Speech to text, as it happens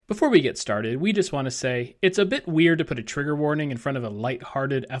Before we get started, we just want to say it's a bit weird to put a trigger warning in front of a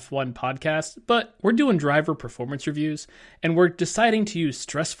lighthearted F1 podcast, but we're doing driver performance reviews, and we're deciding to use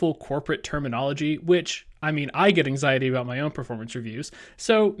stressful corporate terminology, which, I get anxiety about my own performance reviews,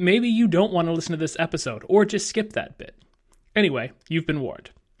 so maybe you don't want to listen to this episode, or just skip that bit. Anyway, you've been warned.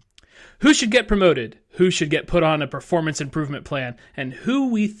 Who should get promoted? Who should get put on a performance improvement plan? And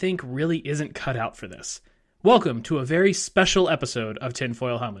who we think really isn't cut out for this? Welcome to a very special episode of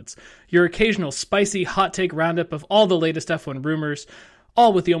Tinfoil Helmets, your occasional spicy hot take roundup of all the latest F1 rumors,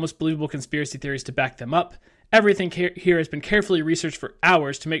 all with the almost believable conspiracy theories to back them up. Everything here has been carefully researched for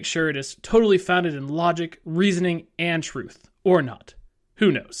hours to make sure it is totally founded in logic, reasoning, and truth. Or not.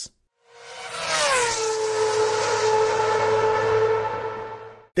 Who knows?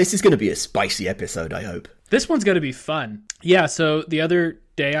 This is going to be a spicy episode, I hope. This one's going to be fun. Yeah, so the other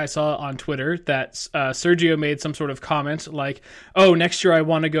day I saw on Twitter that Sergio made some sort of comment like, oh, next year I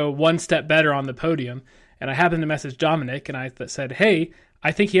want to go one step better on the podium. And I happened to message Dominic and I said, hey,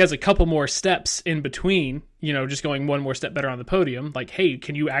 I think he has a couple more steps in between, just going one more step better on the podium. Like, hey,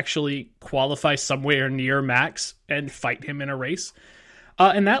 can you actually qualify somewhere near Max and fight him in a race?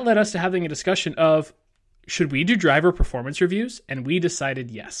 And that led us to having a discussion of, should we do driver performance reviews? And we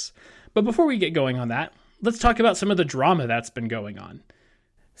decided yes. But before we get going on that, let's talk about some of the drama that's been going on.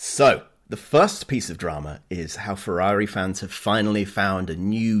 So, the first piece of drama is how Ferrari fans have finally found a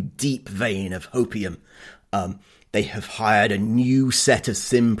new deep vein of hopium. They have hired a new set of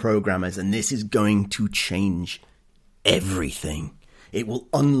sim programmers, and this is going to change everything. It will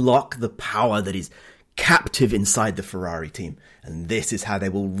unlock the power that is captive inside the Ferrari team, and this is how they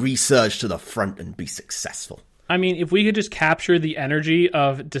will resurge to the front and be successful. If we could just capture the energy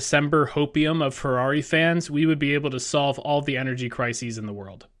of December hopium of Ferrari fans, we would be able to solve all the energy crises in the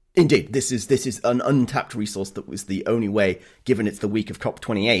world. Indeed, this is an untapped resource that was the only way, given it's the week of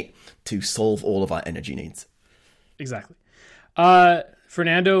COP28, to solve all of our energy needs. Exactly.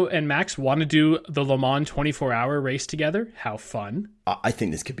 Fernando and Max want to do the Le Mans 24-hour race together. How fun. I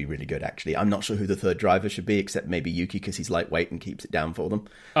think this could be really good, actually. I'm not sure who the third driver should be, except maybe Yuki, because he's lightweight and keeps it down for them.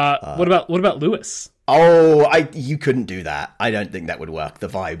 What about Lewis? Oh, you couldn't do that. I don't think that would work. The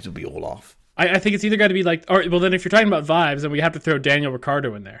vibes would be all off. I think it's either got to be like, all right, well, then if you're talking about vibes, then we have to throw Daniel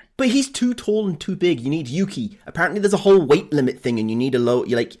Ricciardo in there. But he's too tall and too big. You need Yuki. Apparently there's a whole weight limit thing, and you need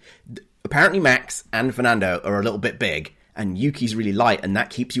apparently Max and Fernando are a little bit big, and Yuki's really light, and that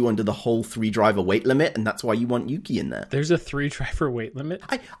keeps you under the whole 3-driver weight limit, and that's why you want Yuki in there. There's a 3-driver weight limit?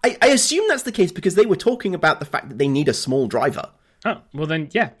 I assume that's the case because they were talking about the fact that they need a small driver. Oh, well then,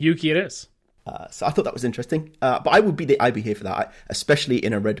 yeah, Yuki it is. So I thought that was interesting. But I'd be here for that, especially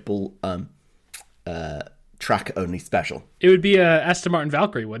in a Red Bull track-only special. It would be a Aston Martin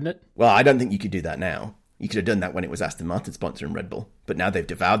Valkyrie, wouldn't it? Well, I don't think you could do that now. You could have done that when it was Aston Martin sponsoring Red Bull. But now they've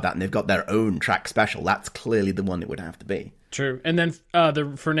devoured that and they've got their own track special. That's clearly the one it would have to be. True. And then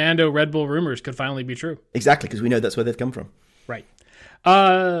the Fernando Red Bull rumors could finally be true. Exactly, because we know that's where they've come from. Right.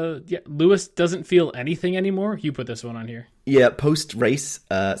 Lewis doesn't feel anything anymore. You put this one on here. Yeah, post-race,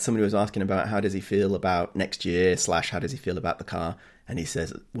 somebody was asking about how does he feel about next year / how does he feel about the car. And he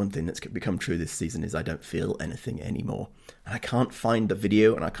says, one thing that's become true this season is I don't feel anything anymore. And I can't find the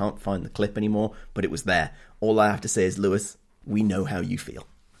video and I can't find the clip anymore, but it was there. All I have to say is, Lewis, we know how you feel.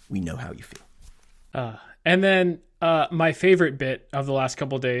 We know how you feel. And then my favorite bit of the last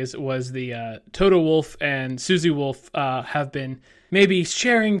couple of days was the Toto Wolff and Susie Wolff have been maybe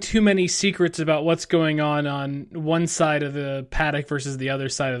sharing too many secrets about what's going on one side of the paddock versus the other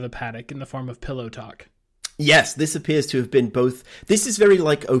side of the paddock in the form of pillow talk. Yes, this appears to have been both. This is very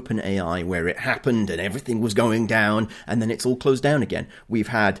like OpenAI, where it happened and everything was going down, and then it's all closed down again. We've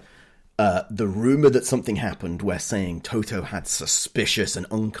had the rumor that something happened, where saying Toto had suspicious and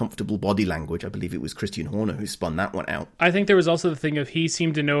uncomfortable body language. I believe it was Christian Horner who spun that one out. I think there was also the thing of he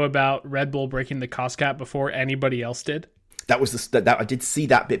seemed to know about Red Bull breaking the cost cap before anybody else did. That was that I did see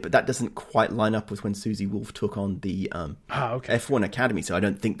that bit, but that doesn't quite line up with when Susie Wolff took on the F1 Academy, so I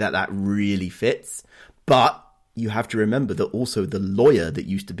don't think that really fits. But you have to remember that also the lawyer that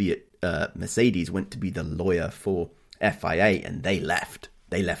used to be at Mercedes went to be the lawyer for FIA, and they left.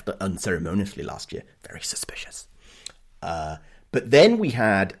 They left unceremoniously last year. Very suspicious. But then we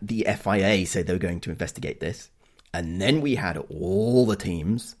had the FIA say they were going to investigate this. And then we had all the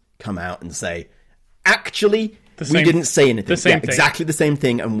teams come out and say, actually, we didn't say anything. The same thing. Exactly the same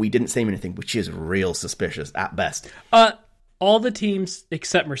thing, and we didn't say anything, which is real suspicious at best. All the teams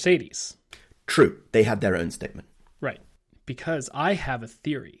except Mercedes. True. They had their own statement. Right. Because I have a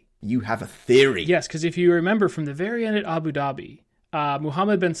theory. You have a theory? Yes, because if you remember from the very end at Abu Dhabi,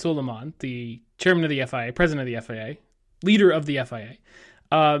 Mohammed bin Suleiman, the chairman of the FIA, president of the FIA, leader of the FIA,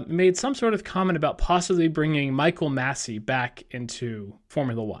 made some sort of comment about possibly bringing Michael Massey back into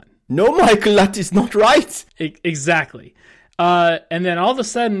Formula One. No, Michael, that is not right. Exactly. And then all of a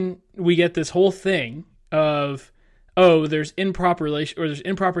sudden, we get this whole thing of, there's improper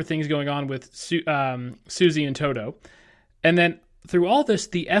things going on with Susie and Toto. And then through all this,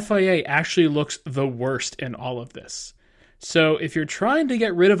 the FIA actually looks the worst in all of this. So if you're trying to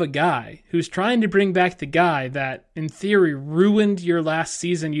get rid of a guy who's trying to bring back the guy that, in theory, ruined your last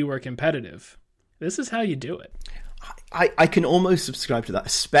season you were competitive, this is how you do it. I can almost subscribe to that,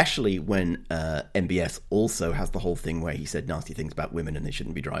 especially when MBS also has the whole thing where he said nasty things about women and they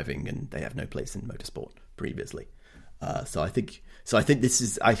shouldn't be driving and they have no place in motorsport previously. So I think this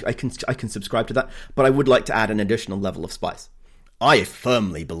is I can subscribe to that, but I would like to add an additional level of spice. I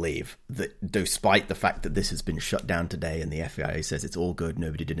firmly believe that despite the fact that this has been shut down today and the FIA says it's all good,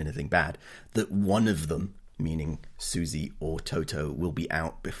 nobody did anything bad, that one of them, meaning Susie or Toto, will be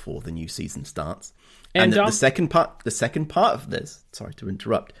out before the new season starts. And the second part of this, sorry to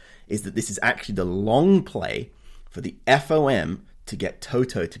interrupt, is that this is actually the long play for the FOM to get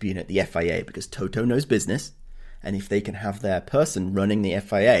Toto to be in at the FIA, because Toto knows business. And if they can have their person running the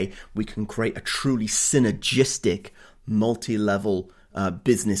FIA, we can create a truly synergistic, multi-level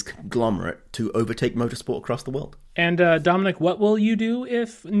business conglomerate to overtake motorsport across the world. And Dominic, what will you do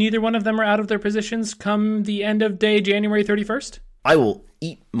if neither one of them are out of their positions come the end of day January 31st? I will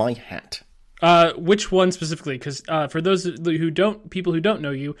eat my hat. Which one specifically? Because for those people who don't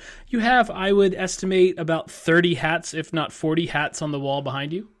know you, you have, I would estimate, about 30 hats, if not 40 hats on the wall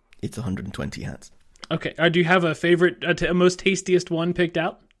behind you. It's 120 hats. Okay. Do you have a favorite, a most tastiest one picked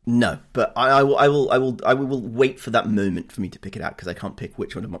out? No, but I will wait for that moment for me to pick it out, because I can't pick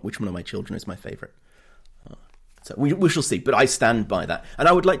which one of my children is my favorite. So we shall see, but I stand by that. And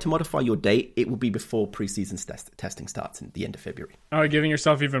I would like to modify your date. It will be before pre-season testing starts at the end of February. Oh, giving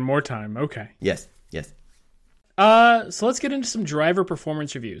yourself even more time. Okay. Yes. So let's get into some driver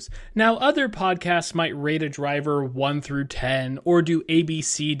performance reviews. Now, other podcasts might rate a driver 1 through 10 or do A, B,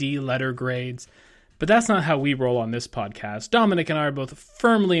 C, D letter grades. But that's not how we roll on this podcast. Dominic and I are both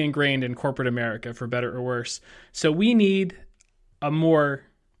firmly ingrained in corporate America, for better or worse. So we need a more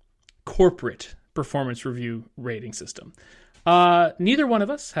corporate performance review rating system. Neither one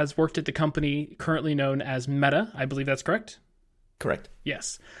of us has worked at the company currently known as Meta. I believe that's correct? Correct.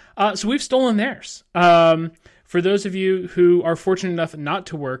 Yes. So we've stolen theirs. For those of you who are fortunate enough not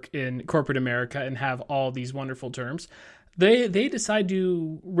to work in corporate America and have all these wonderful terms, they decide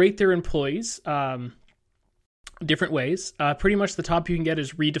to rate their employees different ways. Pretty much the top you can get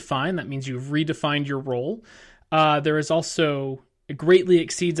is redefine. That means you've redefined your role. There is also greatly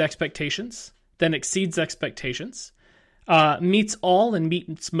exceeds expectations, then exceeds expectations. Meets all and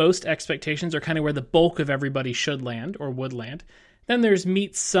meets most expectations are kind of where the bulk of everybody should land or would land. Then there's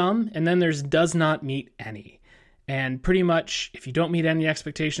meets some, and then there's does not meet any. And pretty much, if you don't meet any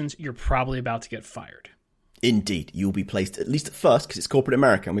expectations, you're probably about to get fired. Indeed. You'll be placed, at least at first, because it's corporate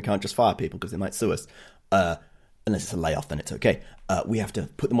America and we can't just fire people because they might sue us. Unless it's a layoff, then it's okay. We have to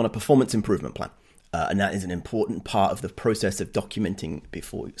put them on a performance improvement plan. And that is an important part of the process of documenting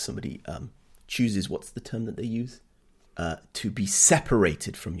before somebody chooses, what's the term that they use? To be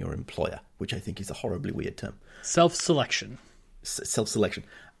separated from your employer, which I think is a horribly weird term. Self-selection. Self-selection.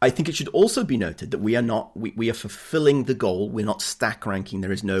 I think it should also be noted that we are fulfilling the goal. We're not stack ranking.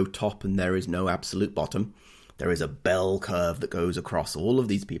 There is no top and there is no absolute bottom. There is a bell curve that goes across all of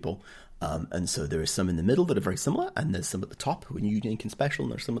these people. And so there is some in the middle that are very similar, and there's some at the top who are unique and special,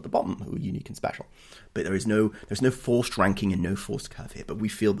 and there's some at the bottom who are unique and special. But there's no forced ranking and no forced curve here. But we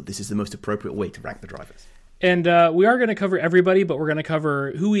feel that this is the most appropriate way to rank the drivers. And we are going to cover everybody, but we're going to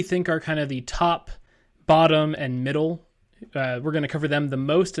cover who we think are kind of the top, bottom, and middle. We're going to cover them the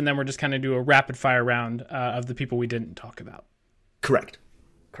most, and then we're just kind of do a rapid-fire round of the people we didn't talk about. Correct.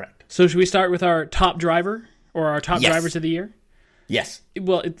 So should we start with our top driver, or our top drivers of the year? Yes.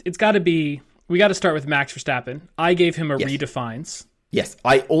 Well, it's got to be... We got to start with Max Verstappen. I gave him a redefines. Yes,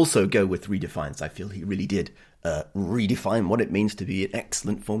 I also go with redefines. I feel he really did redefine what it means to be an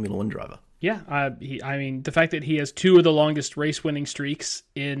excellent Formula One driver. Yeah, I mean, the fact that he has 2 of the longest race-winning streaks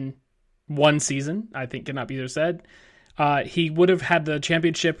in one season, I think cannot be said. He would have had the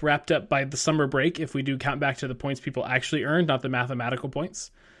championship wrapped up by the summer break if we do count back to the points people actually earned, not the mathematical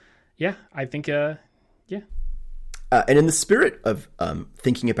points. Yeah, I think, yeah. And in the spirit of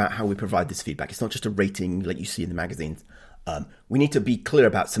thinking about how we provide this feedback, it's not just a rating like you see in the magazines. We need to be clear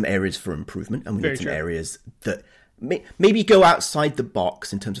about some areas for improvement, and we need some areas that maybe go outside the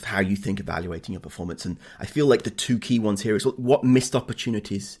box in terms of how you think evaluating your performance. And I feel like the two key ones here is what missed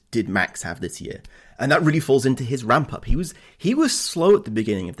opportunities did Max have this year? And that really falls into his ramp up. He was slow at the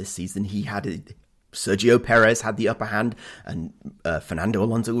beginning of this season. Sergio Perez had the upper hand, and Fernando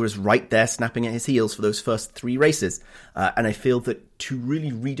Alonso was right there snapping at his heels for those first 3 races. And I feel that to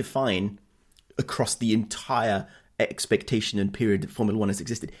really redefine across the entire expectation and period that Formula One has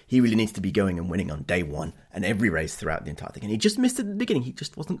existed, he really needs to be going and winning on day one and every race throughout the entire thing. And he just missed it at the beginning. He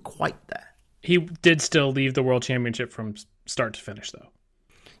just wasn't quite there. He did still leave the World Championship from start to finish, though.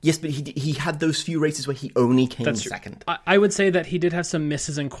 Yes, but he had those few races where he only came second. I would say that he did have some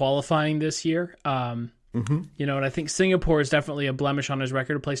misses in qualifying this year. And I think Singapore is definitely a blemish on his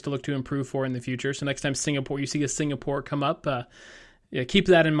record, a place to look to improve for in the future. So next time you see a Singapore come up, keep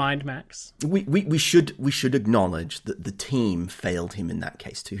that in mind, Max. We should acknowledge that the team failed him in that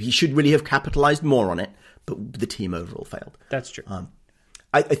case too. He should really have capitalized more on it, but the team overall failed. That's true.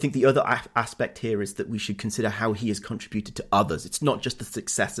 I think the other aspect here is that we should consider how he has contributed to others. It's not just the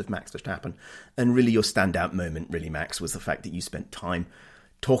success of Max Verstappen. And really your standout moment, really, Max, was the fact that you spent time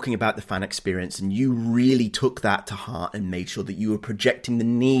talking about the fan experience, and you really took that to heart and made sure that you were projecting the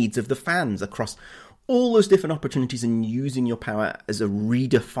needs of the fans across all those different opportunities and using your power as a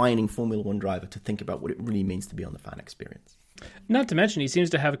redefining Formula One driver to think about what it really means to be on the fan experience. Not to mention, he seems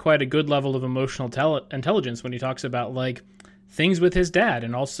to have quite a good level of emotional intelligence when he talks about things with his dad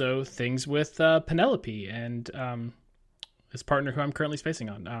and also things with Penelope and his partner, who I'm currently spacing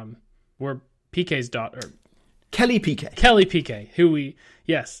on. We're Piquet's daughter. Kelly Piquet. Kelly Piquet,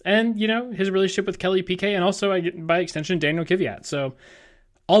 yes. And, his relationship with Kelly Piquet and also, by extension, Daniel Kvyat. So,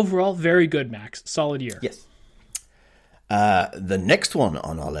 overall, very good, Max. Solid year. Yes. The next one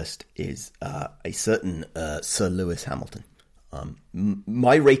on our list is a certain Sir Lewis Hamilton.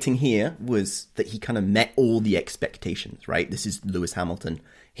 My rating here was that he kind of met all the expectations, right? This is Lewis Hamilton.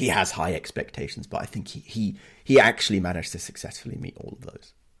 He has high expectations, but I think he actually managed to successfully meet all of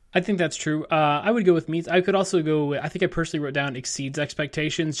those. I think that's true. I would go with meets. I could also go with, I think I personally wrote down exceeds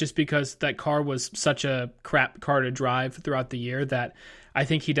expectations, just because that car was such a crap car to drive throughout the year that I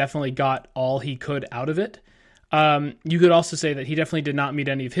think he definitely got all he could out of it. You could also say that he definitely did not meet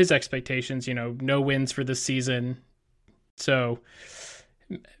any of his expectations, no wins for this season. So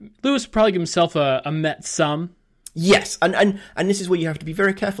Lewis would probably give himself a met some. Yes, and this is where you have to be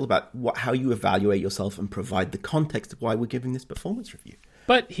very careful about how you evaluate yourself and provide the context of why we're giving this performance review.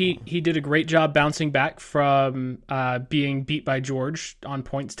 But he did a great job bouncing back from being beat by George on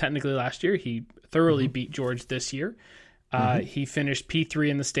points technically last year. He thoroughly beat George this year. He finished P3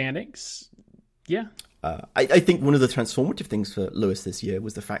 in the standings. Yeah. I think one of the transformative things for Lewis this year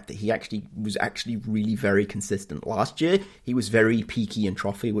was the fact that he was really very consistent. Last year, he was very peaky and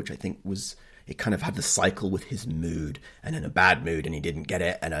trophy, which I think it kind of had the cycle with his mood, and in a bad mood and he didn't get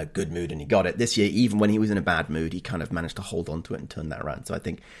it, and a good mood and he got it. This year, even when he was in a bad mood, he kind of managed to hold on to it and turn that around. So I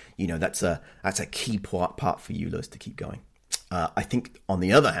think, that's a key part for you, Lewis, to keep going. I think, on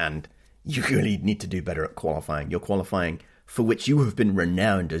the other hand, you really need to do better at qualifying. Your qualifying, for which you have been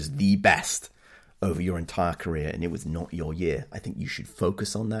renowned as the best over your entire career, and it was not your year. I think you should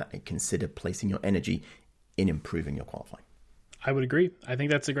focus on that and consider placing your energy in improving your qualifying. I would agree. I think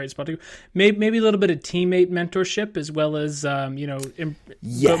that's a great spot to go. Maybe a little bit of teammate mentorship as well as,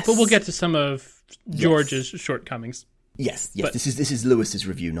 yes. But we'll get to some of George's shortcomings. Yes. But this is Lewis's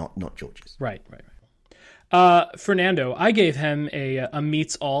review, not George's. Right. Fernando, I gave him a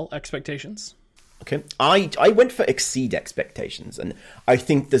meets all expectations. Okay, I went for exceed expectations, and I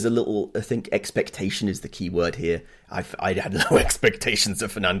think I think expectation is the key word here. I had low expectations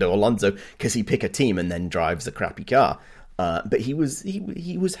of Fernando Alonso because he picked a team and then drives a crappy car. But he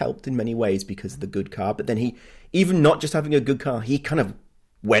was helped in many ways because of the good car. But then he, even not just having a good car, he kind of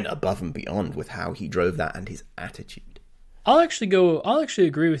went above and beyond with how he drove that and his attitude. I'll actually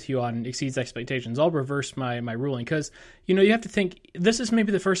agree with you on exceeds expectations. I'll reverse my ruling because, you have to think this is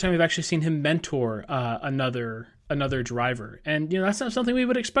maybe the first time we've actually seen him mentor another driver. And, that's not something we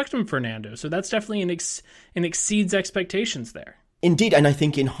would expect from Fernando. So that's definitely an exceeds expectations there. Indeed. And I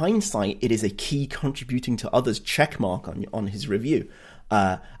think in hindsight, it is a key contributing to others checkmark on his review.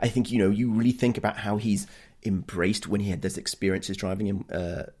 I think, you really think about how he's embraced when he had those experiences driving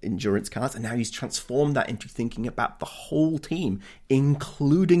endurance cars, and now he's transformed that into thinking about the whole team,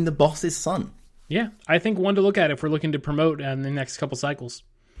 including the boss's son. Yeah, I think one to look at if we're looking to promote in the next couple cycles.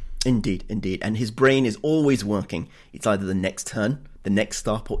 Indeed. And his brain is always working. It's either the next turn, the next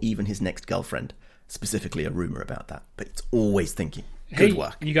stop, or even his next girlfriend. Specifically a rumor about that, but it's always thinking. Good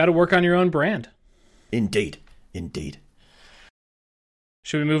work. You got to work on your own brand. Indeed.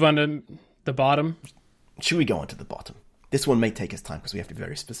 Should we move on to the bottom? should we go on to the bottom? This one may take us time because we have to be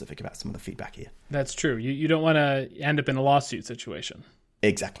very specific about some of the feedback here. That's true. You don't want to end up in a lawsuit situation.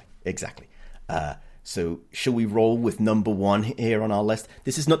 Exactly. So shall we roll with number 1 here on our list?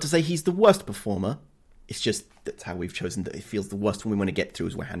 This is not to say he's the worst performer. It's just that's how we've chosen that it feels the worst when we want to get through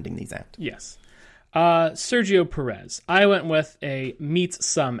as we're handing these out. Yes. Sergio Perez. I went with a meets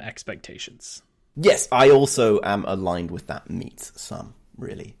some expectations. Yes, I also am aligned with that meets some,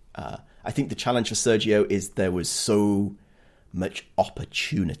 really. I think the challenge for Sergio is there was so much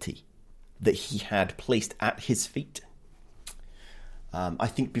opportunity that he had placed at his feet. I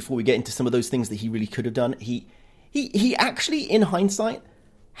think before we get into some of those things that he really could have done, he actually, in hindsight,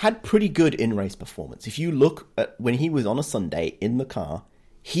 had pretty good in-race performance. If you look at when he was on a Sunday in the car,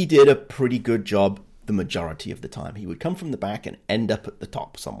 he did a pretty good job the majority of the time. He would come from the back and end up at the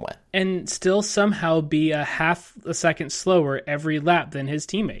top somewhere. And still somehow be a half a second slower every lap than his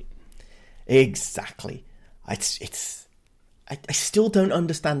teammate. Exactly. I still don't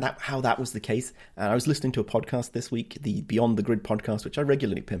understand how that was the case. And I was listening to a podcast this week, the Beyond the Grid podcast, which I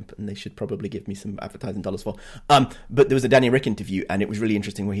regularly pimp, and they should probably give me some advertising dollars for. But there was a Danny Rick interview, and it was really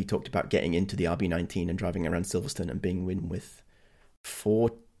interesting where he talked about getting into the RB19 and driving around Silverstone and being in with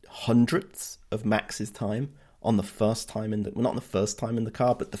 400ths of Max's time on the first time not the first time in the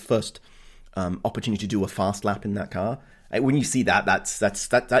car, but the first opportunity to do a fast lap in that car. When you see that,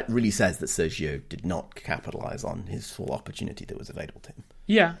 that really says that Sergio did not capitalize on his full opportunity that was available to him.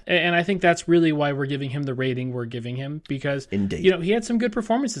 Yeah, and I think that's really why we're giving him the rating we're giving him, because Indeed. You know, he had some good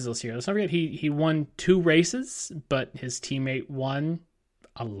performances this year. Let's not forget he won 2 races, but his teammate won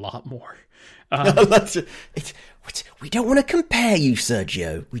a lot more. We don't want to compare you,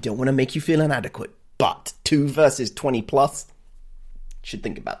 Sergio. We don't want to make you feel inadequate. But 2 versus 20 plus, should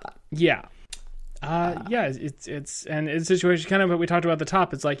think about that. Yeah. It's a situation kind of what we talked about at the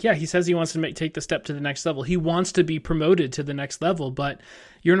top. It's like, yeah, he says he wants to take the step to the next level. He wants to be promoted to the next level, but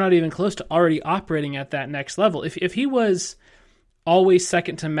you're not even close to already operating at that next level. If he was always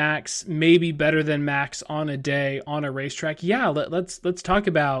second to Max, maybe better than Max on a day on a racetrack, yeah, let's talk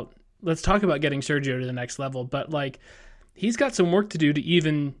about getting Sergio to the next level. But like, he's got some work to do to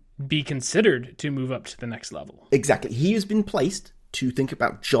even be considered to move up to the next level. Exactly. He has been placed to think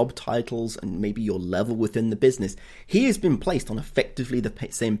about job titles and maybe your level within the business. He has been placed on effectively the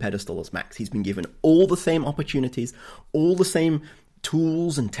same pedestal as Max. He's been given all the same opportunities, all the same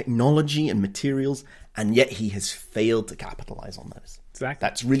tools and technology and materials, and yet he has failed to capitalize on those. Exactly.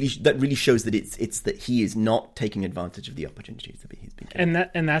 That really shows that it's that he is not taking advantage of the opportunities that he's been given.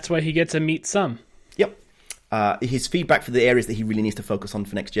 And that's why he gets a meet some. Yep. His feedback for the areas that he really needs to focus on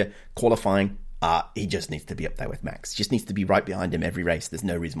for next year: qualifying. He just needs to be up there with Max. Just needs to be right behind him every race. There's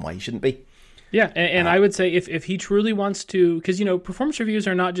no reason why he shouldn't be. Yeah, and I would say if he truly wants to, because, you know, performance reviews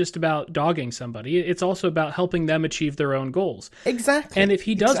are not just about dogging somebody. It's also about helping them achieve their own goals. Exactly. And if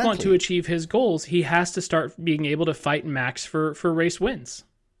he does want to achieve his goals, he has to start being able to fight Max for race wins.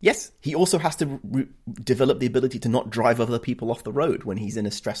 Yes, he also has to develop the ability to not drive other people off the road when he's in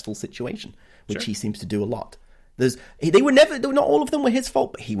a stressful situation, which he seems to do a lot. Not all of them were his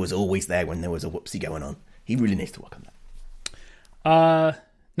fault, but he was always there when there was a whoopsie going on. He really needs to work on that.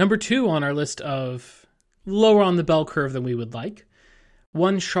 Number 2 on our list of lower on the bell curve than we would like,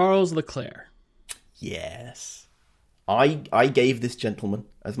 one Charles Leclerc. Yes. I gave this gentleman,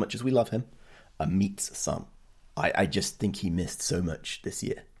 as much as we love him, a meets some. I just think he missed so much this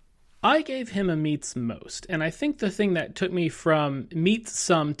year. I gave him a meets most, and I think the thing that took me from meets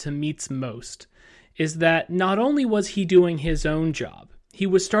some to meets most is that not only was he doing his own job, he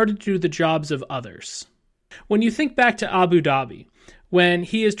was starting to do the jobs of others. When you think back to Abu Dhabi, when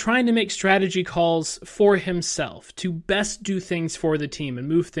he is trying to make strategy calls for himself to best do things for the team and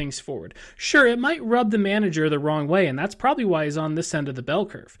move things forward, sure, it might rub the manager the wrong way, and that's probably why he's on this end of the bell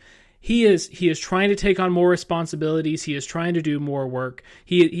curve. He is trying to take on more responsibilities. He is trying to do more work.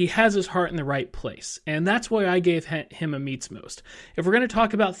 He has his heart in the right place. And that's why I gave him a meets most. If we're going to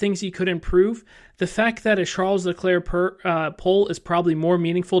talk about things he could improve, the fact that a Charles Leclerc pole is probably more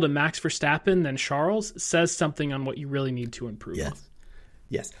meaningful to Max Verstappen than Charles says something on what you really need to improve on.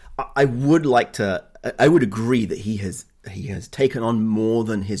 Yes. I would agree that he has taken on more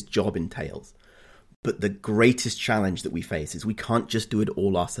than his job entails. But the greatest challenge that we face is we can't just do it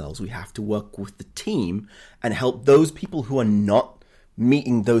all ourselves. We have to work with the team and help those people who are not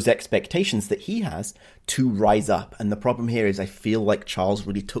meeting those expectations that he has to rise up. And the problem here is I feel like Charles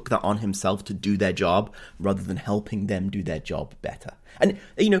really took that on himself to do their job rather than helping them do their job better. And,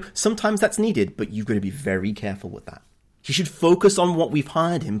 you know, sometimes that's needed, but you've got to be very careful with that. He should focus on what we've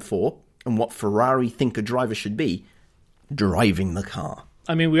hired him for and what Ferrari think a driver should be, driving the car.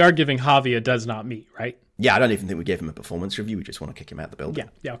 I mean, we are giving Javi a does not meet, right? Yeah, I don't even think we gave him a performance review. We just want to kick him out the building.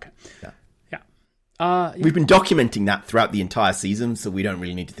 Yeah, okay. Yeah. We've been documenting that throughout the entire season, so we don't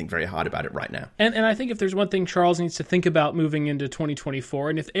really need to think very hard about it right now. And I think if there's one thing Charles needs to think about moving into 2024,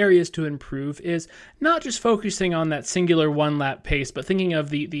 and if areas to improve, is not just focusing on that singular one-lap pace, but thinking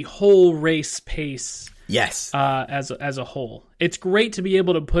of the whole race pace. Yes. As a whole. It's great to be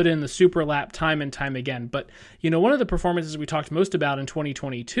able to put in the super lap time and time again. But, one of the performances we talked most about in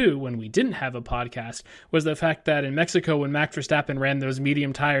 2022 when we didn't have a podcast was the fact that in Mexico, when Max Verstappen ran those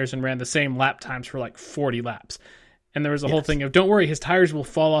medium tires and ran the same lap times for like 40 laps. And there was a whole thing of, don't worry, his tires will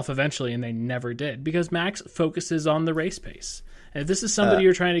fall off eventually. And they never did because Max focuses on the race pace. And if this is somebody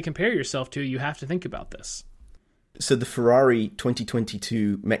you're trying to compare yourself to, you have to think about this. So the Ferrari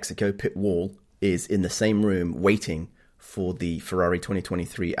 2022 Mexico pit wall is in the same room waiting for the Ferrari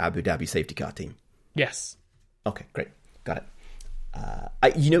 2023 Abu Dhabi safety car team. Yes. Okay, great. Got it.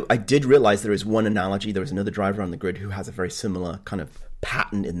 I did realize there is one analogy. There is another driver on the grid who has a very similar kind of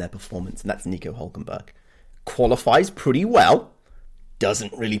pattern in their performance, and that's Nico Hülkenberg. Qualifies pretty well,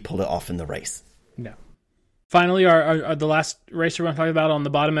 doesn't really pull it off in the race. No. Finally, our the last racer we're going to talk about on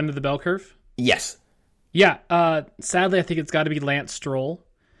the bottom end of the bell curve? Yes. Yeah, sadly, I think it's got to be Lance Stroll.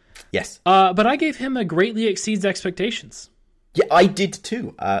 Yes. But I gave him a greatly exceeds expectations. Yeah, I did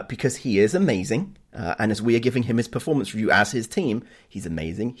too, because he is amazing. And as we are giving him his performance review as his team, he's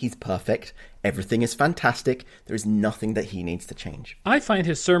amazing. He's perfect. Everything is fantastic. There is nothing that he needs to change. I find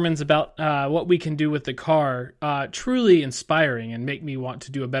his sermons about what we can do with the car truly inspiring and make me want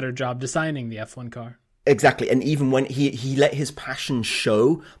to do a better job designing the F1 car. Exactly. And even when he let his passion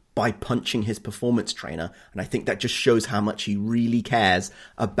show by punching his performance trainer. And I think that just shows how much he really cares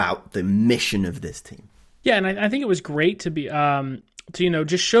about the mission of this team. Yeah, and I think it was great to be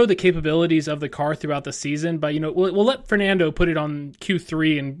just show the capabilities of the car throughout the season. But we'll let Fernando put it on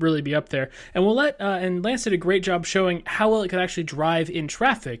Q3 and really be up there, and we'll let and Lance did a great job showing how well it could actually drive in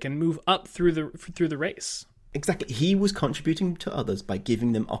traffic and move up through the race. Exactly, he was contributing to others by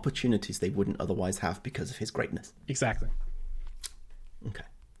giving them opportunities they wouldn't otherwise have because of his greatness. Exactly. Okay.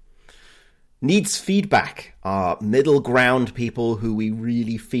 Needs feedback are middle ground people who we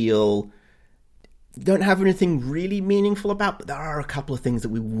really feel don't have anything really meaningful about, but there are a couple of things that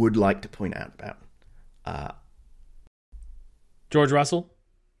we would like to point out about. George Russell?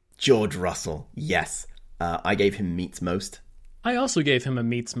 George Russell, yes. I gave him meets most. I also gave him a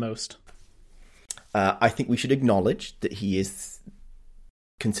meets most. I think we should acknowledge that he is,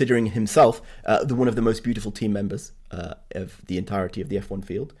 considering himself, one of the most beautiful team members of the entirety of the F1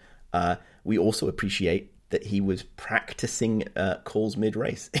 field. We also appreciate that he was practicing calls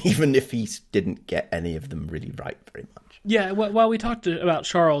mid-race, even if he didn't get any of them really right very much. Yeah, while we talked about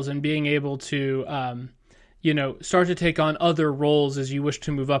Charles and being able to, start to take on other roles as you wish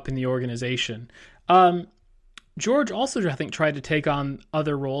to move up in the organization, George also, I think, tried to take on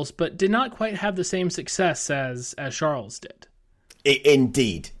other roles, but did not quite have the same success as Charles did.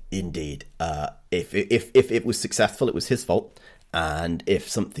 Indeed. If it was successful, it was his fault. And if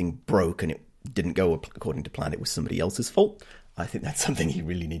something broke and it didn't go according to plan, it was somebody else's fault. I think that's something he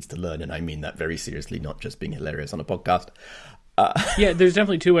really needs to learn. And I mean that very seriously, not just being hilarious on a podcast. Yeah, there's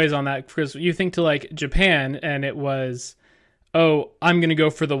definitely two ways on that. Because you think to like Japan and it was, oh, I'm going to go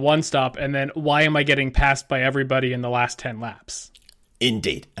for the one stop. And then why am I getting passed by everybody in the last 10 laps?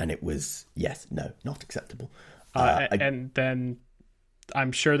 Indeed. And it was, yes, no, not acceptable. And then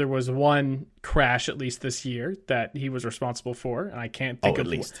I'm sure there was one crash at least this year that he was responsible for, and I can't think of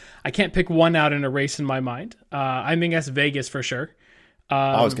least. I can't pick one out in a race in my mind. I think that's Vegas for sure.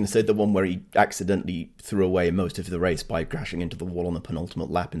 I was going to say the one where he accidentally threw away most of the race by crashing into the wall on the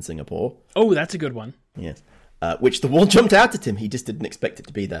penultimate lap in Singapore. Oh, that's a good one. Yes, which the wall jumped out at him. He just didn't expect it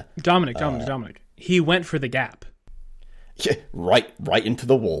to be there. Dominic. He went for the gap. Yeah, right into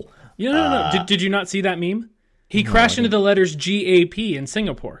the wall. No. Did you not see that meme? He crashed into the letters GAP in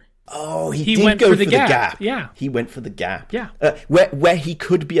Singapore. Oh, he did went go for the gap. Yeah. He went for the gap. Yeah. Where he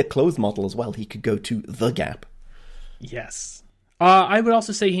could be a clothes model as well. He could go to the Gap. Yes. I would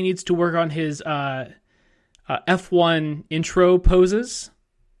also say he needs to work on his F1 intro poses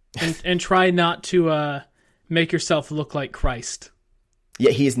and try not to make yourself look like Christ.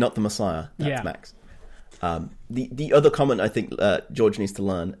 Yeah, he is not the Messiah. That's Max. The other comment I think George needs to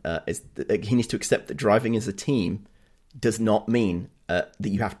learn is that he needs to accept that driving as a team does not mean that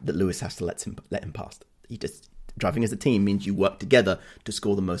Lewis has to let him past. Driving as a team means you work together to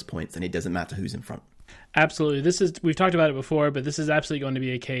score the most points, and it doesn't matter who's in front. Absolutely. We've talked about it before, but this is absolutely going to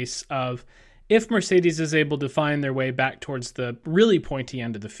be a case of if Mercedes is able to find their way back towards the really pointy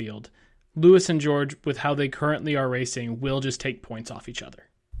end of the field, Lewis and George, with how they currently are racing, will just take points off each other.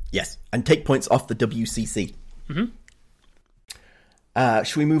 Yes, and take points off the WCC. Mm-hmm.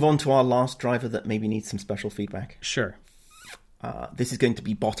 Should we move on to our last driver that maybe needs some special feedback? Sure. This is going to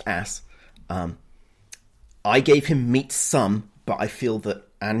be Bottas. I gave him meet some, but I feel that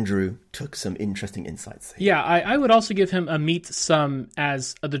Andrew took some interesting insights here. Yeah, I would also give him a meet some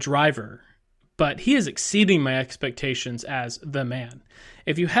as the driver, but he is exceeding my expectations as the man.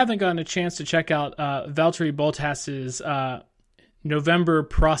 If you haven't gotten a chance to check out Valtteri Bottas's November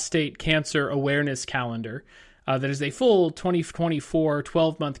prostate cancer awareness calendar, that is a full 2024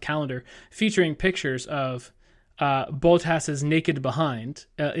 12-month calendar featuring pictures of Bottas's naked behind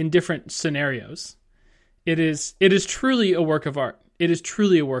in different scenarios. It is truly a work of art. It is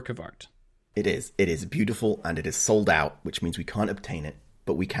truly a work of art. It is. It is beautiful, and it is sold out, which means we can't obtain it,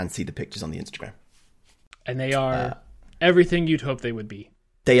 but we can see the pictures on the Instagram. And they are everything you'd hope they would be.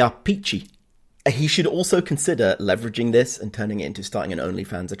 They are peachy. He should also consider leveraging this and turning it into starting an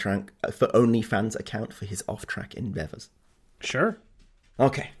OnlyFans account for his off-track endeavors. Sure.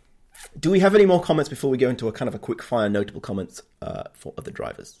 Okay. Do we have any more comments before we go into a kind of a quick-fire notable comments for other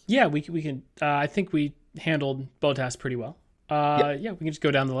drivers? Yeah, we can. I think we handled Bottas pretty well. Yep. Yeah, we can just go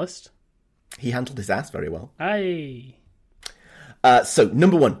down the list. He handled his ass very well. Aye. So,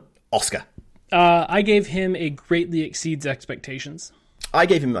 number 1, Oscar. I gave him a greatly exceeds expectations. I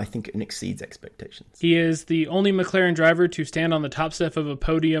gave him, I think, an exceeds expectations. He is the only McLaren driver to stand on the top step of a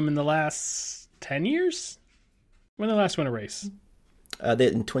podium in the last 10 years? When did they last win a race?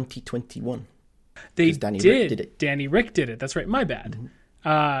 In 2021. They Danny did. Rick did it. Danny Rick did it. That's right. My bad.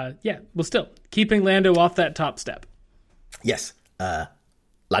 Mm-hmm. Yeah, well, still, keeping Lando off that top step. Yes.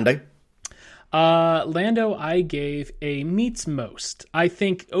 Lando? Lando, I gave a meets most. I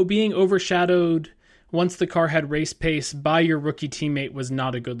think being overshadowed once the car had race pace by your rookie teammate was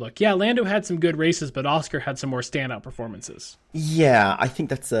not a good look. Yeah, Lando had some good races, but Oscar had some more standout performances. Yeah, I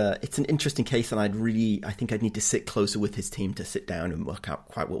think it's an interesting case, and I think I'd need to sit closer with his team to sit down and work out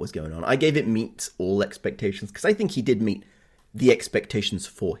quite what was going on. I gave it meet all expectations, because I think he did meet the expectations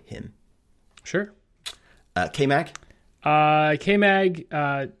for him. Sure. K-Mag? K-Mag,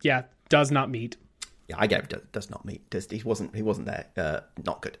 yeah, does not meet. Yeah, I gave it does not meet. He wasn't there.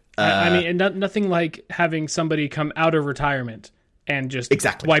 Not good. I mean, nothing like having somebody come out of retirement and just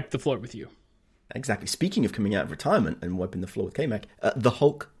wipe the floor with you. Exactly. Speaking of coming out of retirement and wiping the floor with K-Mag, the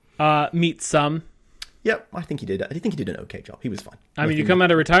Hulk. Meet some. Yep, I think he did. I think he did an okay job. He was fine. I mean, you come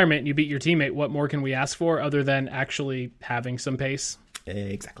out of retirement and you beat your teammate. What more can we ask for other than actually having some pace?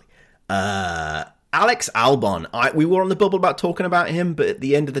 Exactly. Alex Albon. We were on the bubble about talking about him, but at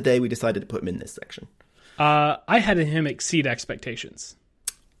the end of the day, we decided to put him in this section. I had him exceed expectations.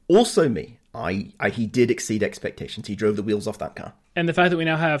 Also me. He did exceed expectations. He drove the wheels off that car. And the fact that we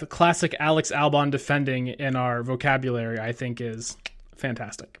now have classic Alex Albon defending in our vocabulary, I think, is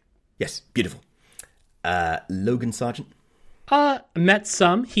fantastic. Yes, beautiful. Logan Sargent. Met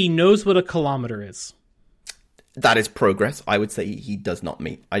some. He knows what a kilometer is. That is progress. I would say he does not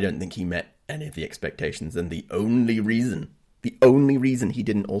meet. I don't think he met any of the expectations. And the only reason he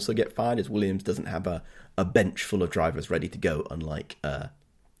didn't also get fired is Williams doesn't have a bench full of drivers ready to go, unlike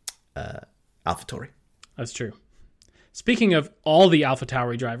AlphaTauri. That's true. Speaking of all the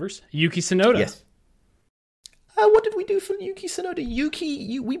AlphaTauri drivers, Yuki Tsunoda. Yes. What did we do for Yuki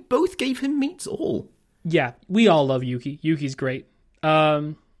Tsunoda? We both gave him meets all. Yeah, we all love Yuki. Yuki's great.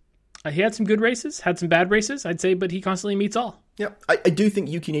 He had some good races, had some bad races, I'd say, but he constantly meets all. Yeah, I do think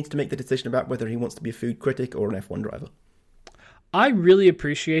Yuki needs to make the decision about whether he wants to be a food critic or an F1 driver. I really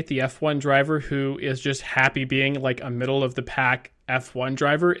appreciate the F1 driver who is just happy being like a middle-of-the-pack F1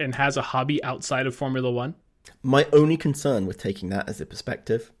 driver and has a hobby outside of Formula One. My only concern with taking that as a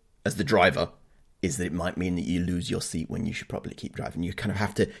perspective, as the driver, is that it might mean that you lose your seat when you should probably keep driving. You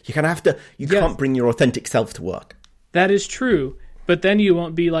can't bring your authentic self to work. That is true, but then you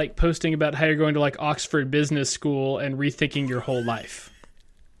won't be like posting about how you're going to like Oxford Business School and rethinking your whole life.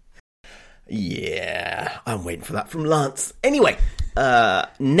 Yeah, I'm waiting for that from Lance. Anyway,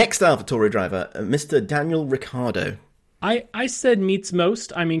 next AlphaTauri driver, Mr. Daniel Ricciardo. I said meets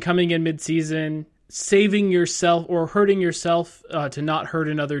most. I mean, coming in mid-season, saving yourself or hurting yourself to not hurt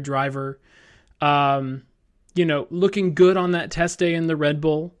another driver. Looking good on that test day in the Red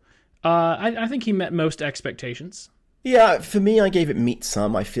Bull. I think he met most expectations. Yeah, for me, I gave it meet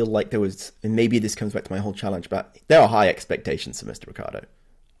some. I feel like there was, and maybe this comes back to my whole challenge, but there are high expectations for Mr. Ricciardo.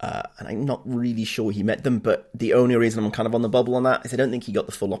 And I'm not really sure he met them, but the only reason I'm kind of on the bubble on that is I don't think he got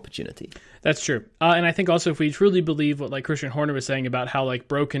the full opportunity. That's true. And I think also if we truly believe what like Christian Horner was saying about how like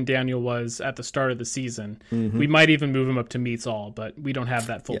broken Daniel was at the start of the season, we might even move him up to meets all, but we don't have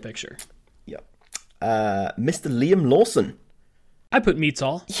that full picture. Mr. Liam Lawson. I put meets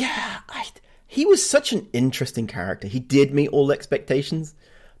all. Yeah, he was such an interesting character. He did meet all expectations,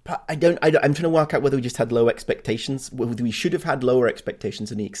 but I'm trying to work out whether we just had low expectations, whether we should have had lower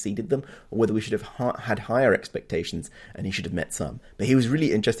expectations and he exceeded them, or whether we should have had higher expectations and he should have met some. But he was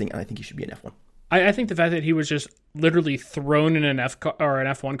really interesting, and I think he should be an F1. I think the fact that he was just literally thrown in an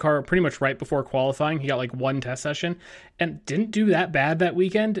F1 car pretty much right before qualifying. He got like one test session and didn't do that bad that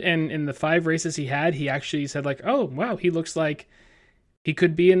weekend. And in the 5 races he had, he actually said like, "Oh wow, he looks like he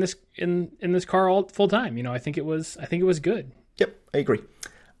could be in this car all full time." You know, I think it was good. Yep, I agree.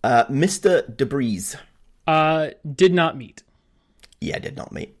 Mr. Debris. Did not meet. Yeah, did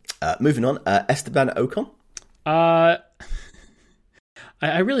not meet. Moving on, Esteban Ocon.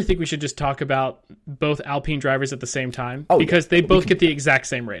 I really think we should just talk about both Alpine drivers at the same time, because they both get the exact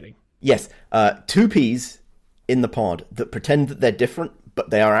same rating. Yes, 2 Ps in the pod that pretend that they're different, but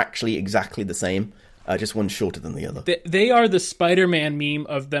they are actually exactly the same, just one shorter than the other. They are the Spider-Man meme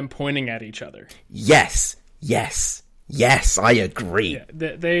of them pointing at each other. Yes, I agree.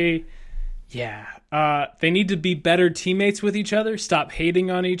 They need to be better teammates with each other, stop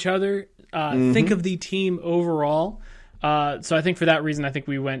hating on each other, think of the team overall. So I think for that reason, I think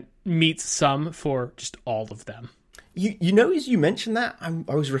we went meets some for just all of them. You know, as you mentioned that,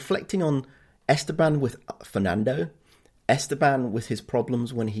 I was reflecting on Esteban with Fernando. Esteban with his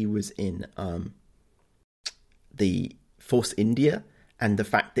problems when he was in the Force India, and the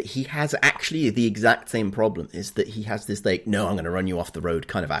fact that he has actually the exact same problem is that he has this like, no, I'm going to run you off the road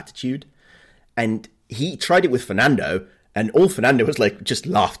kind of attitude. And he tried it with Fernando, and all Fernando was like, just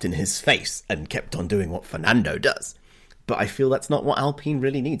laughed in his face and kept on doing what Fernando does. But I feel that's not what Alpine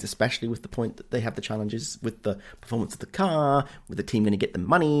really needs, especially with the point that they have the challenges with the performance of the car, with the team going to get them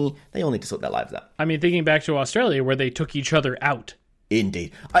money. They all need to sort their lives out. I mean, thinking back to Australia where they took each other out.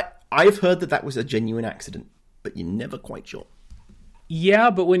 Indeed. I've heard that was a genuine accident, but you're never quite sure. Yeah,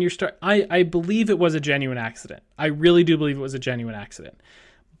 but when you're I believe it was a genuine accident. I really do believe it was a genuine accident.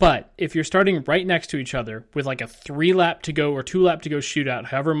 But if you're starting right next to each other with like a 3-lap to go or 2-lap to go shootout,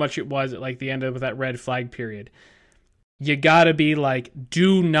 however much it was at like the end of that red flag period, you gotta be like,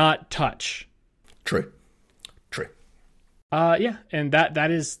 do not touch. True. Yeah, and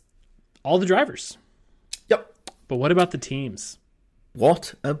that is all the drivers. Yep. But what about the teams?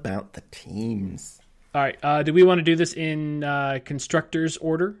 What about the teams? All right, do we want to do this in constructors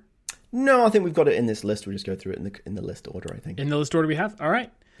order? No, I think we've got it in this list. We just go through it in the list order, I think. In the list order we have? All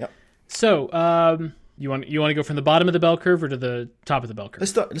right. Yep. So, you want to go from the bottom of the bell curve or to the top of the bell curve?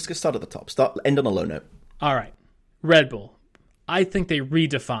 Let's go start at the top. End on a low note. All right. Red Bull. I think they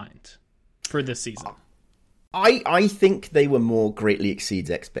redefined for this season. I think they were more greatly exceeds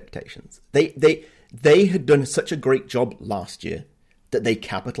expectations. They had done such a great job last year that they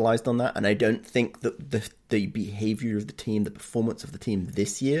capitalized on that, and I don't think that the behavior of the team, the performance of the team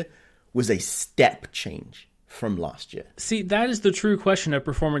this year was a step change from last year. See, that is the true question of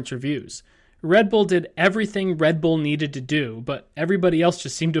performance reviews. Red Bull did everything Red Bull needed to do, but everybody else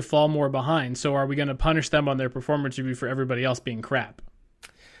just seemed to fall more behind. So are we going to punish them on their performance review for everybody else being crap?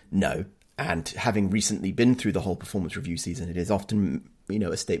 No. And having recently been through the whole performance review season, it is often,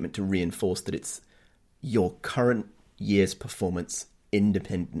 a statement to reinforce that it's your current year's performance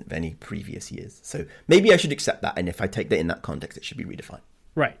independent of any previous years. So maybe I should accept that. And if I take that in that context, it should be redefined.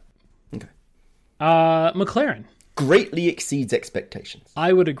 Right. Okay. McLaren. Greatly exceeds expectations.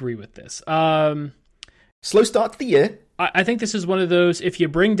 I would agree with this. Slow start to the year. I think this is one of those, if you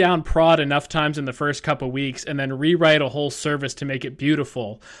bring down prod enough times in the first couple weeks and then rewrite a whole service to make it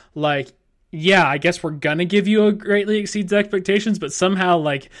beautiful, like, yeah, I guess we're going to give you a greatly exceeds expectations, but somehow,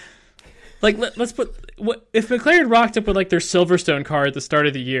 let's put, if McLaren rocked up with, their Silverstone car at the start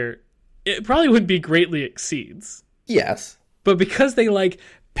of the year, it probably would be greatly exceeds. Yes. But because they,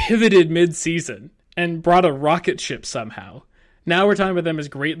 pivoted mid-season and brought a rocket ship somehow, now we're talking about them as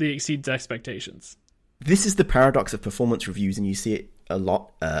greatly exceeds expectations. This is the paradox of performance reviews, and you see it a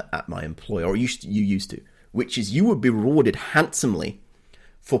lot at my employer, or you used to, which is you would be rewarded handsomely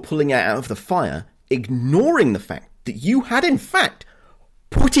for pulling it out of the fire, ignoring the fact that you had, in fact,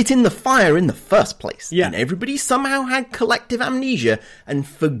 put it in the fire in the first place. Yeah. And everybody somehow had collective amnesia and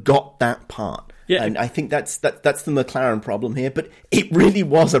forgot that part. Yeah. And I think that's the McLaren problem here, but it really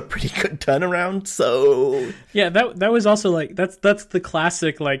was a pretty good turnaround, so... Yeah, that was also, that's the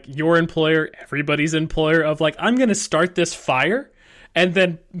classic, your employer, everybody's employer of, I'm going to start this fire and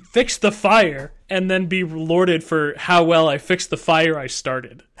then fix the fire and then be rewarded for how well I fixed the fire I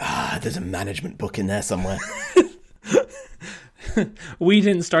started. There's a management book in there somewhere. We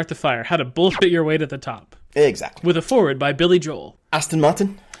didn't start the fire. How to bullshit your way to the top. Exactly. With a foreword by Billy Joel. Aston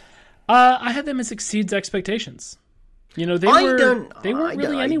Martin. I had them as exceeds expectations. They weren't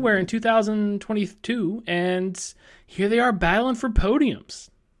really anywhere in 2022, and here they are battling for podiums.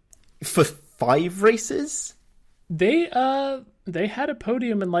 For 5 races? They had a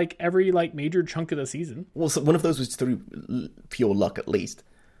podium in every major chunk of the season. Well, so one of those was through pure luck, at least.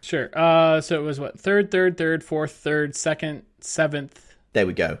 Sure. So it was what? Third, fourth, third, second, seventh. There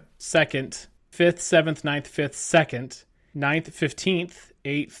we go. Second, fifth, seventh, ninth, fifth, second, ninth, 15th,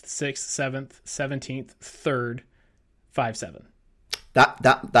 8th, 6th, 7th, 17th, third, 5, 7.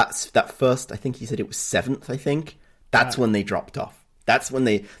 That's that first. I think he said it was 7th. I think that's when they dropped off. That's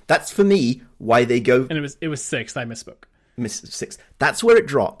for me why they go. And it was 6th. I misspoke. 6th. That's where it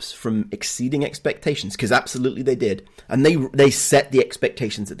drops from exceeding expectations, because absolutely they did, and they set the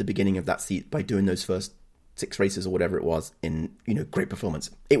expectations at the beginning of that season by doing those first 6 races or whatever it was in great performance.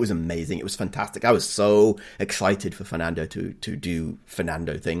 It was amazing. It was fantastic. I was so excited for Fernando to do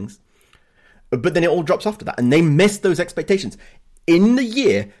Fernando things, but then it all drops after that, and they missed those expectations. In the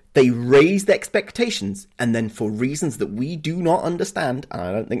year, they raised the expectations, and then for reasons that we do not understand, and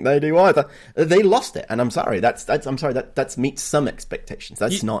I don't think they do either, they lost it. And I'm sorry, that meets some expectations.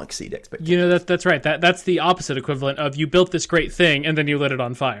 That's not exceed expectations. That's right. That's the opposite equivalent of you built this great thing and then you lit it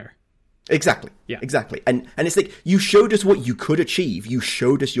on fire. Exactly. Yeah. Exactly. And it's like, you showed us what you could achieve. You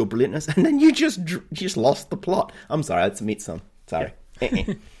showed us your brilliantness, and then you just lost the plot. I'm sorry, that's meet some. Sorry.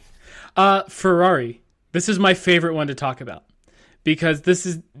 Yeah. Ferrari. This is my favorite one to talk about. Because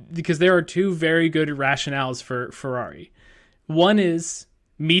there are 2 very good rationales for Ferrari. One is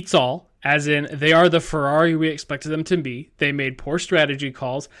meets all, as in they are the Ferrari we expected them to be. They made poor strategy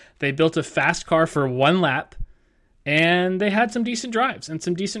calls. They built a fast car for 1 lap, and they had some decent drives and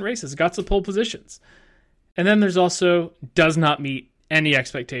some decent races, got some pole positions. And then there's also does not meet any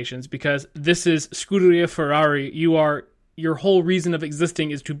expectations, because this is Scuderia Ferrari. Your whole reason of existing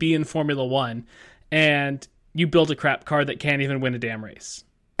is to be in Formula One, and you build a crap car that can't even win a damn race.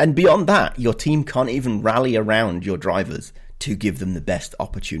 And beyond that, your team can't even rally around your drivers to give them the best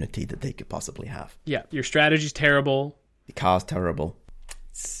opportunity that they could possibly have. Yeah, your strategy's terrible. The car's terrible.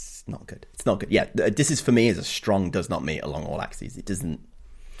 It's not good. Yeah, this is, for me, is a strong does not meet along all axes. It doesn't...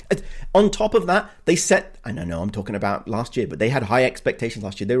 On top of that, they set... I don't know, I'm talking about last year, but they had high expectations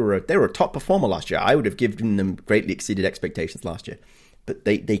last year. They were a top performer last year. I would have given them greatly exceeded expectations last year. But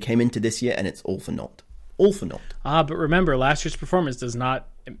they came into this year, and it's all for naught. All for naught. But remember, last year's performance does not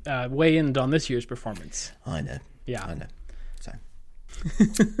weigh in on this year's performance. I know. Yeah. I know. So.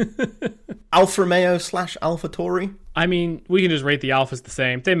 Alfa Romeo / Alfa Tauri. I mean, we can just rate the Alphas the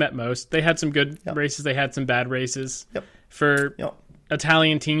same. They met most. They had some good races. They had some bad races. Yep. For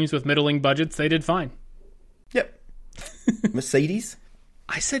Italian teams with middling budgets, they did fine. Yep. Mercedes.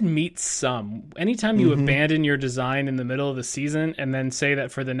 I said meet some. Anytime you abandon your design in the middle of the season and then say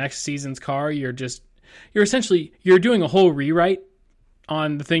that for the next season's car, you're doing a whole rewrite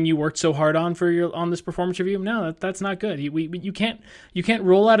on the thing you worked so hard on on this performance review. No, that's not good. You can't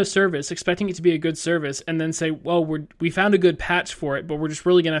roll out a service expecting it to be a good service and then say, well, we found a good patch for it, but we're just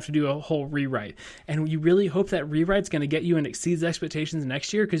really going to have to do a whole rewrite. And you really hope that rewrite's going to get you and exceeds expectations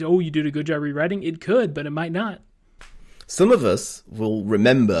next year because, you did a good job rewriting. It could, but it might not. Some of us will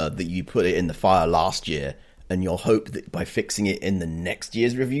remember that you put it in the fire last year, and you'll hope that by fixing it in the next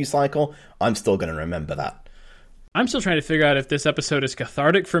year's review cycle, I'm still going to remember that. I'm still trying to figure out if this episode is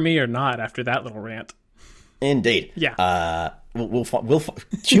cathartic for me or not after that little rant. Indeed. Yeah. We'll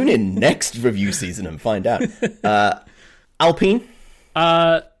tune in next review season and find out. Alpine?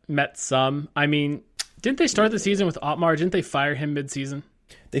 Met some. I mean, didn't they start the season with Otmar? Didn't they fire him mid-season?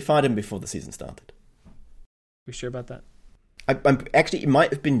 They fired him before the season started. We sure about that? Actually, it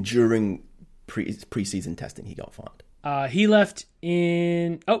might have been during pre-season testing he got fired. He left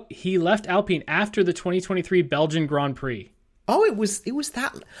Alpine after the 2023 Belgian Grand Prix. Oh, it was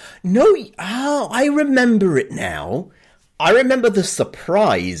that. No, I remember it now. I remember the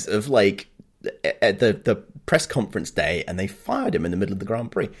surprise of at the press conference day, and they fired him in the middle of the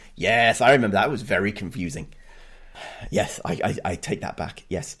Grand Prix. Yes, I remember that. It was very confusing. Yes, I take that back.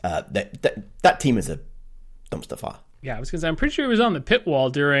 Yes, that team is a dumpster fire. Yeah, I was going to say, I'm pretty sure he was on the pit wall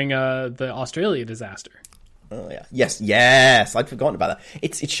during the Australia disaster. Oh, yeah. Yes. I'd forgotten about that.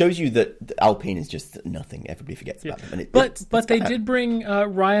 It shows you that Alpine is just nothing. Everybody forgets about them. And but they did bring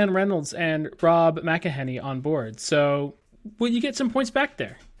Ryan Reynolds and Rob McElhenney on board. So will you get some points back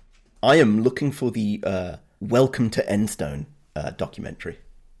there? I am looking for the Welcome to Enstone documentary.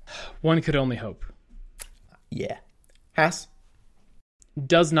 One could only hope. Yeah. Haas?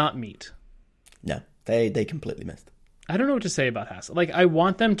 Does not meet. No, they completely missed. I don't know what to say about Haas. I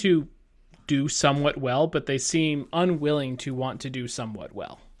want them to do somewhat well, but they seem unwilling to want to do somewhat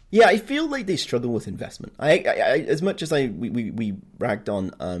well. Yeah, I feel like they struggle with investment. I as much as we ragged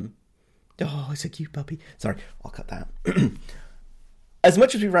on. Oh, it's a cute puppy. Sorry, I'll cut that. As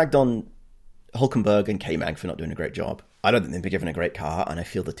much as we ragged on Hulkenberg and K-Mag for not doing a great job, I don't think they've been given a great car, and I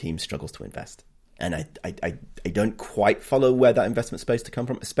feel the team struggles to invest. And I don't quite follow where that investment's supposed to come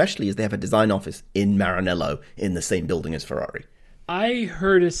from, especially as they have a design office in Maranello in the same building as Ferrari. I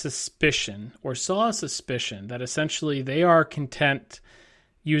heard a suspicion, or saw a suspicion, that essentially they are content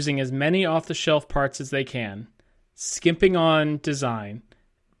using as many off-the-shelf parts as they can, skimping on design,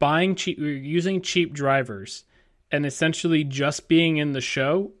 using cheap drivers, and essentially just being in the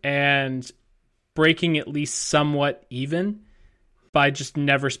show and breaking at least somewhat even by just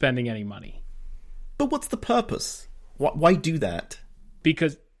never spending any money. But what's the purpose? Why do that?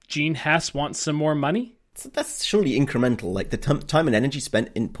 Because Gene Haas wants some more money? So that's surely incremental. Like the time and energy spent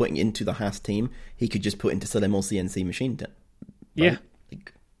in putting into the Haas team, he could just put into Salemel CNC machine. Right? Yeah.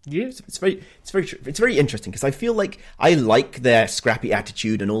 Yeah, it's very interesting because I feel like I like their scrappy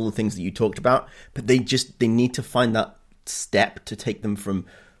attitude and all the things that you talked about, but they need to find that step to take them from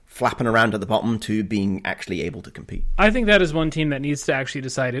flapping around at the bottom to being actually able to compete. I think that is one team that needs to actually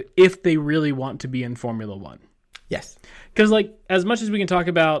decide if they really want to be in Formula One. Yes, because like as much as we can talk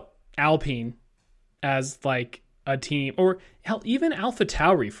about Alpine as like a team, or hell, even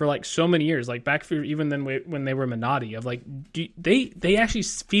AlphaTauri for like so many years, like back for even then when they were Minotti, of like they actually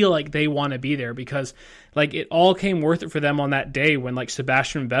feel like they want to be there because like it all came worth it for them on that day when like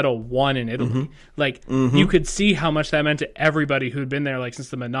Sebastian Vettel won in Italy. Mm-hmm. Like you could see how much that meant to everybody who'd been there like since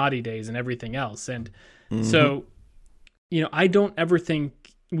the Minotti days and everything else. And so, you know, I don't ever think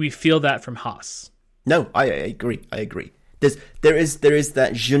we feel that from Haas. No, I agree. There is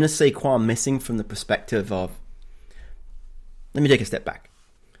that je ne sais quoi missing from the perspective of. Let me take a step back.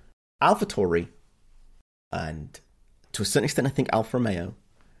 AlphaTauri, and to a certain extent, I think Alfa Romeo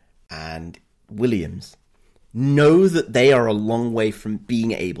and Williams know that they are a long way from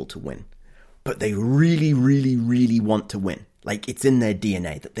being able to win, but they really, really, really want to win. Like it's in their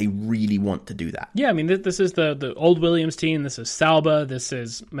DNA that they really want to do that. Yeah, I mean, this is the old Williams team. This is Sauber. This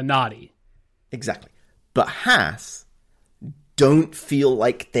is Minotti. Exactly. But Haas don't feel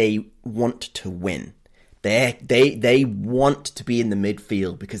like they want to win. They want to be in the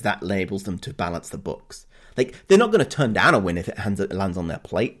midfield because that enables them to balance the books. Like they're not going to turn down a win if it lands on their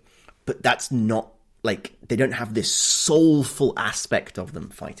plate, but that's not like they don't have this soulful aspect of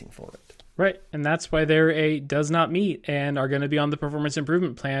them fighting for it. Right, and that's why they're a does not meet and are going to be on the performance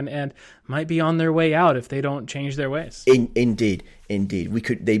improvement plan and might be on their way out if they don't change their ways. Indeed,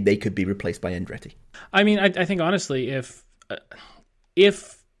 they could be replaced by Andretti. I mean, I think honestly,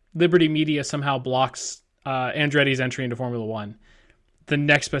 if Liberty Media somehow blocks Andretti's entry into Formula One, the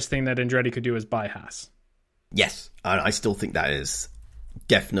next best thing that Andretti could do is buy Haas. Yes, I still think that is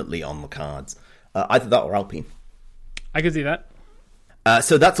definitely on the cards. Either that or Alpine. I could see that.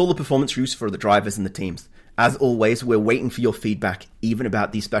 So that's all the performance reviews for the drivers and the teams. As always, we're waiting for your feedback, even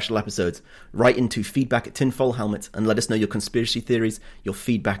about these special episodes. Write into feedback@tinfoilhelmet and let us know your conspiracy theories, your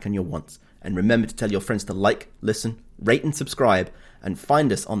feedback, and your wants. And remember to tell your friends to like, listen, rate, and subscribe, and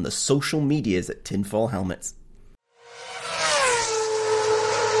find us on the social medias at Tinfoil Helmets.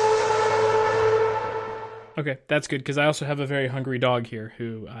 Okay, that's good, because I also have a very hungry dog here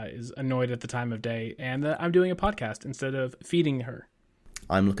who is annoyed at the time of day, and I'm doing a podcast instead of feeding her.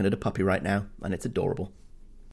 I'm looking at a puppy right now, and it's adorable.